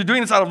 Because you're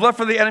doing this out of love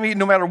for the enemy.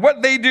 No matter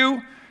what they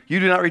do,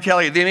 you do not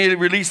retaliate. They may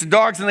release the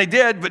dogs, and they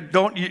did,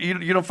 but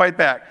you don't fight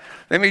back.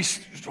 They may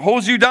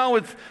hose you down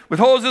with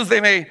hoses.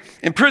 They may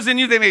imprison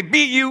you. They may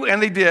beat you,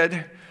 and they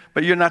did,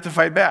 but you're not to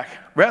fight back.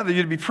 Rather,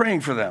 you're to be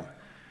praying for them.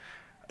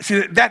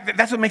 See,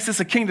 that's what makes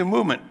this a kingdom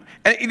movement.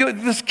 And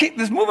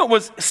this movement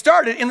was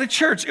started in the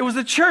church. It was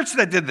the church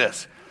that did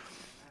this.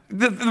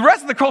 The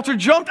rest of the culture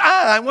jumped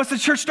on once the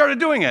church started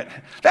doing it.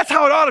 That's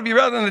how it ought to be,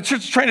 rather than the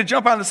church trying to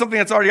jump onto something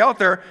that's already out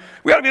there.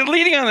 We ought to be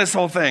leading on this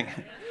whole thing.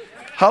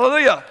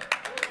 Hallelujah.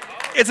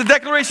 It's a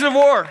declaration of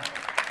war.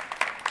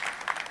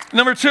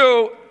 Number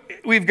 2,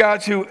 we've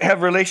got to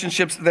have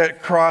relationships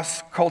that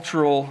cross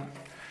cultural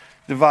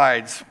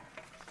divides.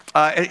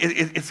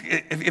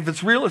 If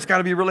it's real, it's got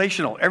to be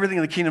relational. Everything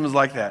in the kingdom is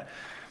like that.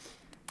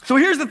 So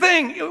here's the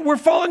thing. We're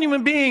fallen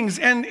human beings,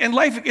 and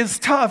life is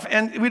tough,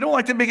 and we don't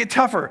like to make it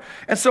tougher.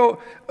 And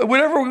so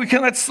whenever we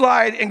can let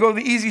slide and go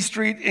the easy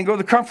street and go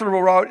the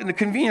comfortable route and the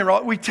convenient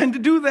route, we tend to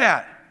do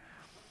that.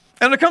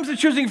 And when it comes to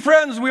choosing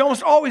friends, we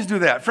almost always do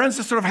that. Friends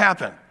just sort of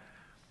happen.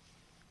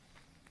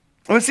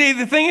 But see,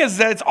 the thing is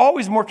that it's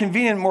always more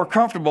convenient, more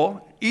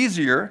comfortable,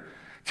 easier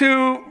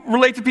to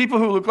relate to people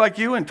who look like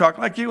you and talk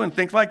like you and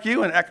think like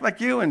you and act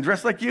like you and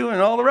dress like you and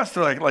all the rest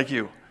are like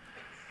you.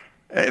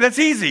 That's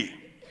easy.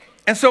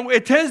 And so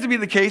it tends to be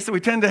the case that we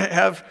tend to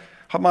have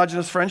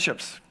homogenous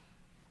friendships.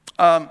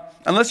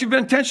 Unless you've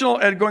been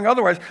intentional at going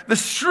otherwise, the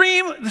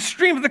stream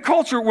of the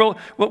culture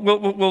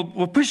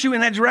will push you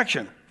in that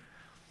direction.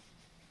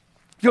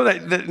 You know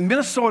that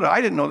Minnesota, I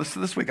didn't know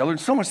this week. I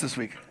learned so much this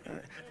week.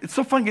 It's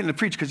so fun getting to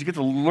preach because you get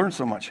to learn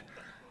so much.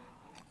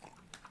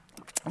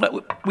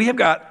 We have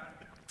got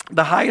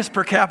the highest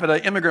per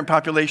capita immigrant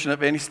population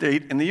of any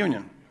state in the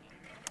union.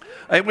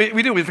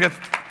 We do.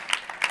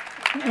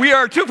 We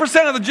are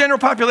 2% of the general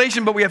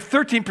population, but we have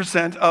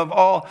 13% of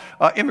all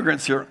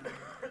immigrants here.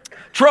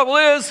 Trouble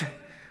is,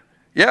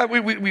 yeah,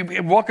 we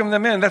welcome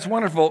them in. That's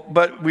wonderful,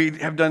 but we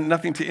have done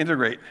nothing to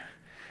integrate.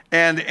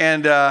 So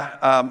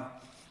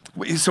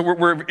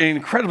we're an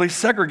incredibly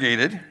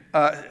segregated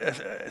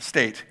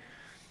state.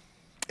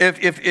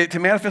 If to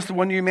manifest the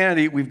one new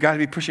humanity, we've got to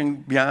be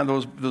pushing beyond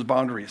those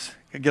boundaries.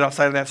 Get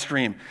outside of that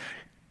stream.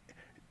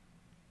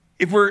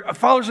 If we're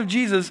followers of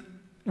Jesus,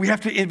 we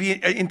have to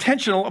be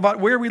intentional about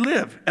where we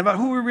live and about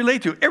who we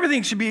relate to.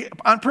 Everything should be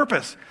on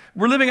purpose.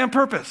 We're living on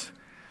purpose.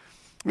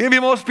 Maybe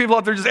most people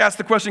out there just ask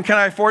the question, can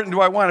I afford it and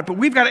do I want it? But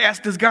we've got to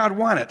ask, does God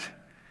want it?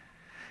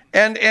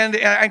 And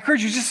I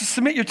encourage you just to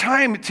submit your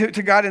time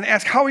to God and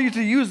ask, how are you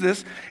to use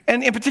this?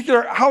 And in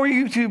particular, how are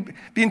you to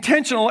be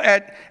intentional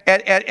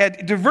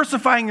at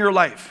diversifying your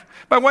life?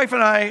 My wife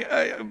and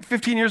I,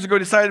 15 years ago,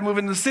 decided to move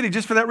into the city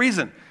just for that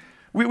reason.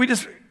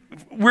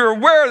 We're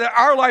aware that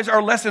our lives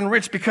are less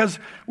enriched because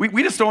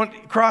we just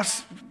don't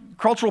cross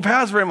cultural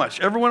paths very much.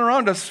 Everyone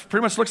around us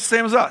pretty much looks the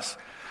same as us.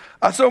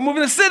 So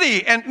moving to the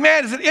city, and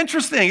man, is it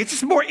interesting. It's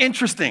just more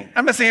interesting.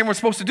 I'm not saying everyone's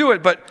supposed to do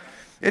it, but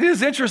it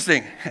is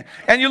interesting.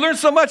 And you learn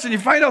so much and you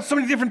find out so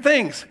many different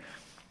things.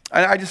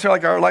 And I just feel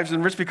like our lives are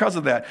enriched because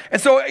of that.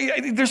 And so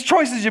there's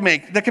choices you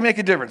make that can make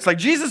a difference. Like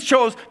Jesus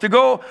chose to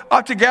go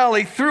out to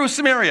Galilee through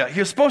Samaria. He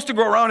was supposed to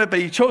go around it, but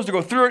he chose to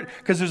go through it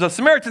because there's a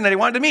Samaritan that he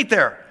wanted to meet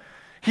there.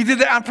 He did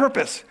that on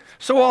purpose.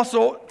 So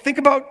also, think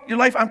about your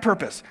life on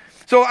purpose.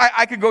 So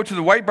I could go to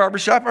the white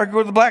barbershop or I could go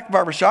to the black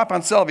barbershop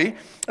on Selby.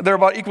 They're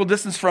about equal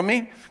distance from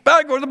me. But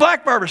I go to the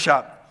black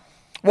barbershop.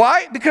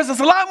 Why? Because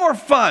it's a lot more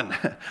fun.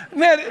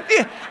 Man,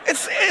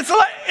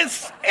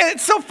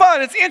 it's so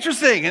fun. It's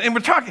interesting. And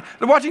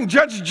they're watching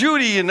Judge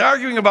Judy and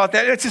arguing about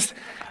that. It's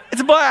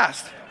a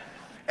blast.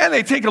 And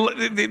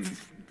they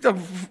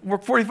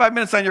work 45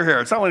 minutes on your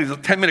hair. It's not one of these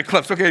 10-minute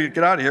clips. Okay,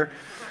 get out of here.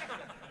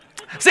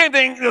 Same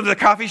thing, the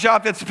coffee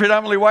shop that's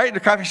predominantly white, the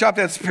coffee shop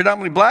that's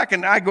predominantly black,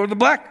 and I go to the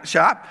black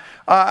shop.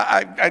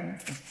 I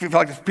feel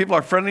like if people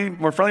are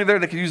more friendly there,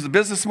 they can use the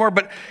business more,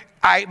 but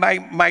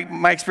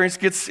my experience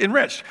gets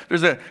enriched.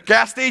 There's a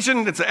gas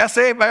station that's an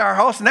SA by our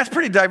house, and that's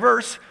pretty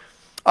diverse.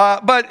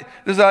 But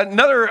there's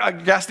another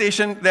gas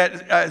station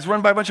that is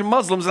run by a bunch of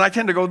Muslims, and I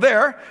tend to go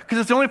there because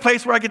it's the only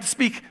place where I get to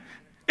speak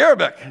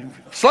Arabic.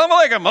 Salam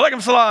alaikum,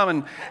 alaikum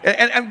salam,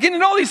 and I'm getting to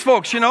know these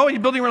folks, and you're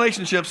building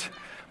relationships.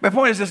 My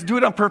point is just do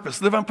it on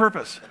purpose. Live on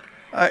purpose.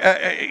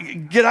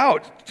 Get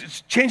out.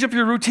 Just change up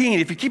your routine.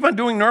 If you keep on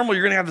doing normal,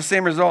 you're going to have the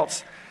same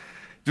results.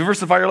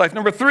 Diversify your life.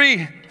 Number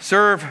 3,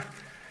 serve.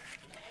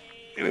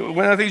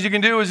 One of the things you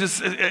can do is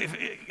just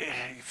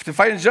to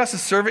fight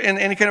injustice, serve in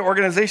any kind of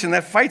organization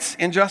that fights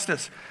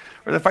injustice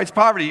or that fights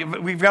poverty.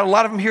 We've got a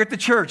lot of them here at the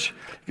church.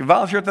 You can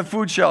volunteer at the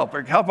food shelf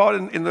or help out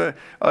in the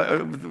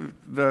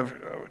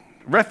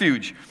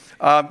refuge.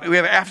 We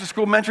have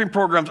after-school mentoring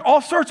programs,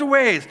 all sorts of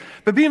ways.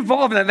 But be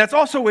involved in that. That's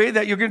also a way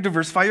that you're going to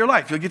diversify your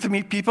life. You'll get to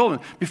meet people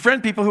and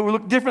befriend people who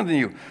look different than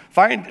you.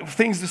 Find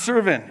things to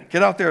serve in.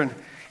 Get out there and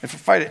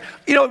fight it.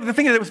 The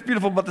thing that was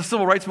beautiful about the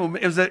civil rights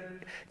movement is that,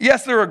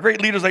 yes, there are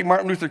great leaders like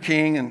Martin Luther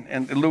King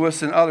and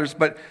Lewis and others,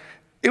 but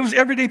it was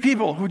everyday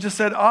people who just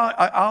said,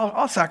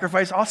 I'll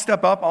sacrifice, I'll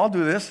step up, I'll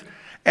do this.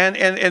 And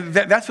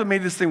that's what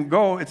made this thing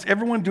go. It's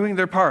everyone doing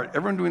their part.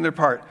 Everyone doing their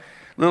part.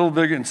 Little,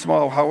 big, and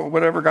small,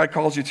 whatever God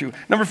calls you to.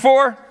 Number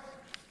 4,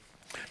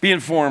 be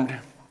informed.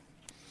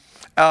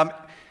 Yeah,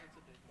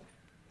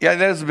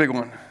 that is a big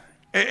one.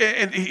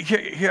 And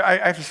here I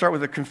have to start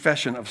with a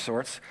confession of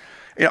sorts.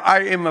 I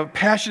am a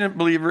passionate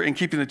believer in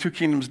keeping the two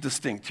kingdoms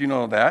distinct. You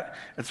know that.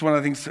 It's one of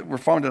the things that we're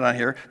founded on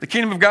here. The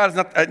kingdom of God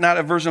is not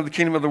a version of the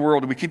kingdom of the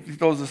world. We keep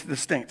those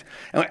distinct.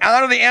 And we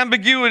honor the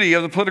ambiguity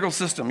of the political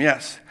system,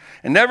 yes.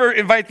 And never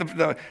invite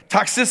the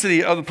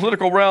toxicity of the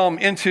political realm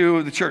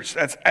into the church.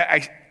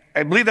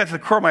 I believe that's the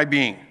core of my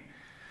being.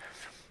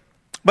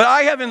 But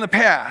I have in the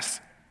past,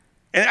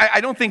 and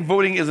I don't think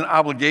voting is an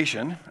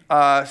obligation.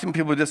 Some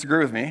people would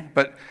disagree with me,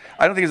 but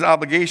I don't think it's an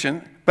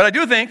obligation. But I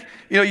do think,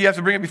 you have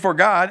to bring it before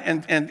God,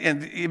 and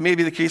it may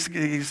be the case,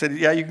 he said,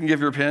 yeah, you can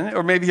give your opinion,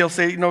 or maybe he'll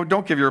say, no,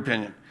 don't give your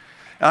opinion.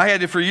 And I had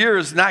to, for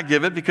years, not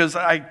give it because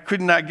I could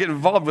not get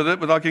involved with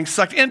it without getting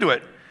sucked into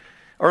it.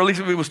 Or at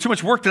least it was too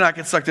much work to not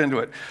get sucked into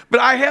it.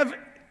 But I have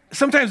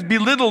sometimes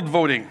belittled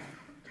voting.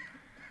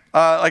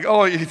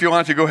 If you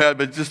want to, go ahead,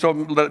 but just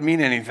don't let it mean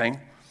anything.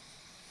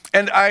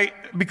 And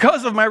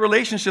because of my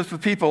relationships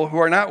with people who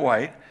are not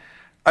white,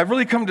 I've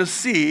really come to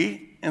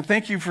see, and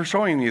thank you for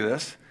showing me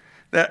this,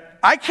 that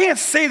I can't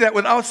say that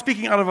without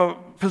speaking out of a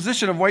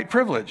position of white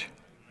privilege.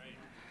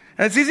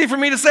 And it's easy for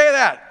me to say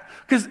that,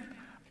 because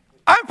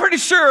I'm pretty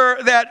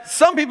sure that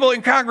some people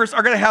in Congress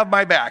are going to have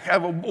my back. A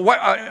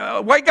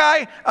white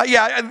guy,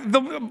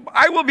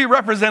 I will be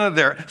represented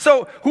there.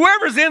 So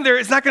whoever's in there,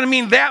 it's not going to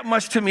mean that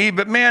much to me,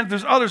 but man,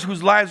 there's others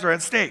whose lives are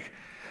at stake.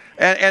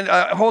 And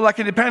a whole lot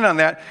can depend on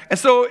that. And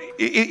so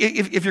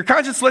if your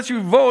conscience lets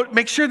you vote,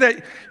 make sure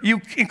that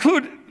you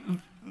include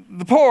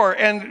the poor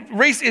and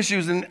race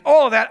issues and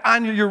all of that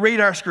on your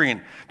radar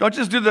screen. Don't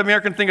just do the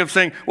American thing of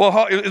saying,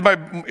 well, is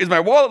my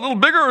wallet a little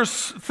bigger or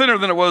thinner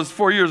than it was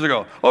 4 years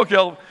ago? Okay,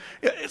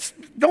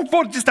 don't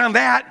vote just on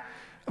that.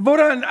 Vote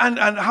on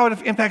how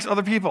it impacts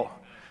other people.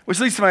 Which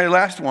leads to my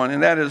last one,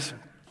 and that is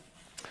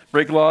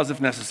break laws if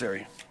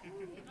necessary.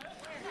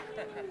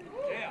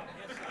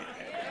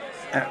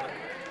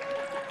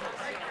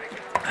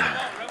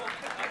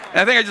 And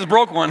I think I just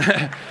broke one.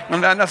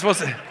 I'm not supposed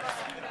to.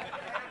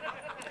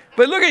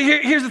 But look at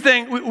here's the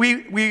thing.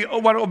 We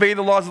want to obey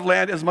the laws of the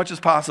land as much as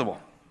possible.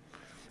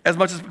 as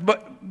much as,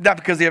 but not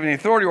because they have any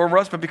authority over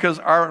us, but because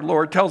our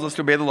Lord tells us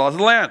to obey the laws of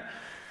the land.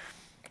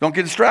 Don't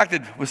get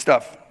distracted with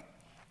stuff.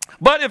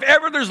 But if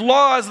ever there's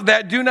laws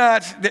that do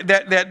not,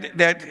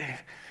 that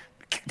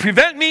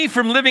prevent me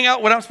from living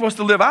out what I'm supposed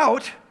to live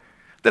out,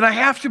 then I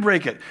have to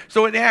break it.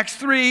 So in Acts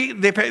 3,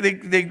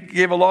 they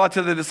gave a law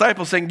to the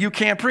disciples saying, you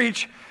can't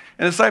preach.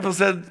 And the disciples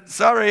said,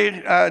 sorry,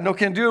 no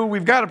can do,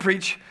 we've got to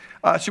preach.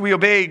 Should we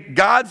obey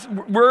God's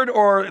word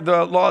or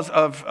the laws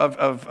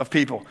of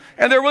people?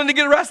 And they're willing to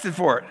get arrested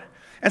for it.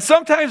 And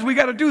sometimes we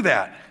got to do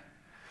that.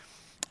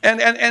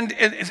 And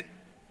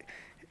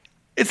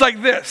it's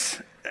like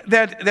this,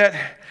 that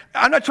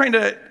I'm not trying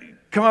to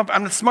come up,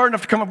 I'm not smart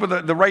enough to come up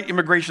with the right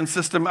immigration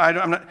system.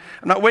 I'm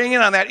not weighing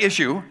in on that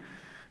issue.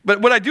 But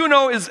what I do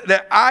know is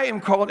that I am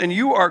called and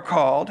you are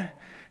called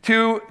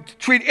to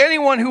treat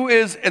anyone who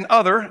is an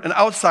other, an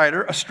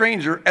outsider, a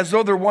stranger, as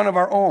though they're one of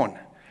our own.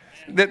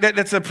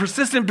 That's a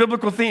persistent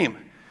biblical theme.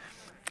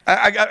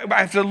 I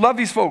have to love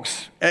these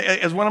folks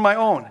as one of my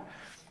own.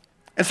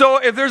 And so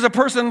if there's a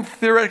person,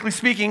 theoretically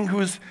speaking,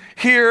 who's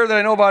here that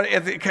I know about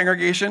at the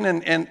congregation,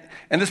 and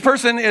this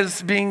person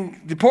is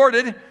being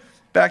deported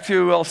back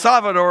to El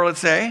Salvador, let's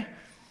say,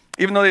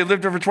 even though they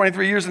lived there for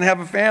 23 years and have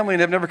a family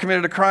and have never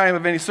committed a crime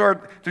of any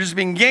sort, they're just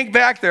being yanked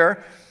back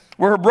there,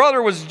 where her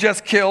brother was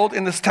just killed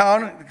in this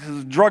town because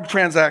of drug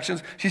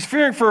transactions. She's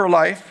fearing for her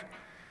life,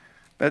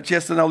 but she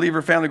has to now leave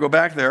her family to go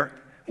back there.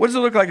 What does it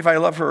look like if I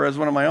love her as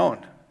one of my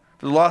own?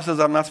 The law says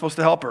I'm not supposed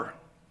to help her.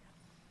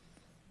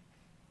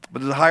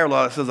 But there's a higher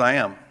law that says I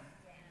am.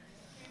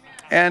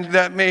 And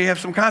that may have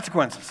some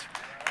consequences.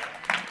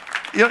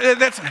 You know,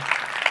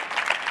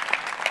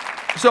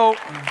 so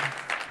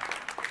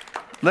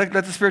let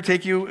the Spirit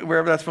take you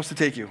wherever that's supposed to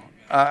take you.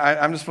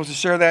 I'm just supposed to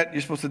share that.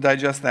 You're supposed to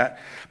digest that.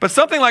 But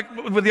something like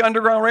with the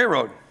Underground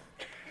Railroad,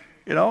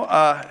 you know,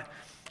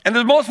 and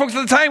there's most folks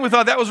at the time who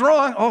thought that was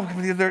wrong. Oh,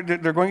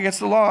 they're going against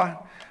the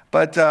law.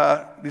 But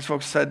these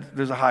folks said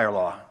there's a higher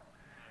law,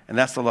 and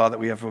that's the law that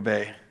we have to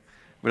obey,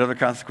 whatever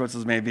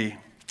consequences may be.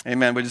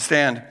 Amen. Would you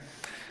stand?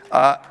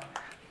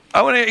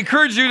 I want to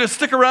encourage you to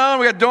stick around.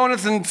 We got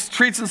donuts and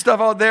treats and stuff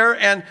out there,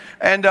 and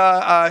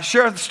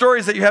share the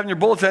stories that you have in your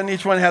bulletin.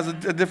 Each one has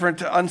a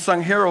different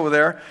unsung hero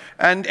there,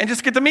 and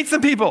just get to meet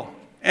some people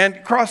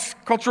and cross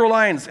cultural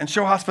lines and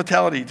show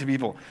hospitality to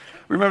people.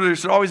 Remember, there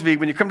should always be,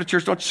 when you come to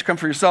church, don't just come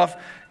for yourself.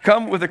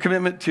 Come with a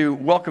commitment to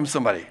welcome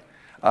somebody,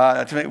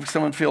 to make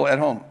someone feel at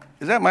home.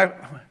 Is that my?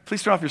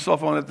 Please turn off your cell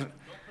phone.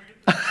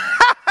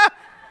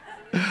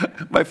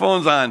 My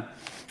phone's on.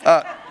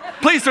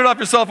 Please turn off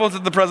your cell phones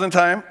at the present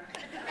time.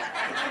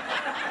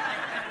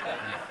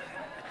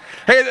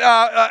 Hey,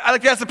 I'd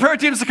like to ask the prayer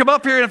teams to come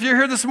up here, and if you're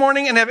here this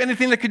morning and have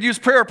anything that could use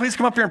prayer, please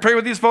come up here and pray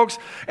with these folks.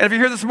 And if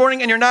you're here this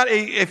morning and you're not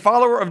a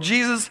follower of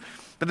Jesus,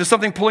 but there's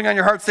something pulling on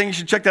your heart saying you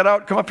should check that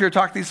out, come up here,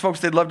 talk to these folks.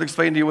 They'd love to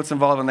explain to you what's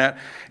involved in that.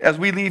 As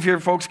we leave here,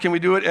 folks, can we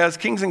do it as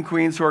kings and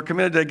queens who are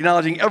committed to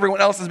acknowledging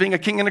everyone else as being a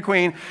king and a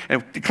queen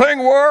and declaring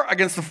war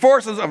against the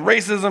forces of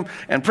racism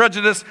and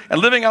prejudice and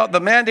living out the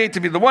mandate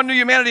to be the one new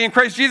humanity in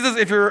Christ Jesus?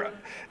 If you're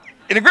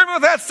in agreement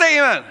with that, say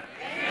amen.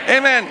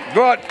 Amen.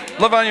 Go out,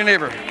 love on your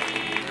neighbor.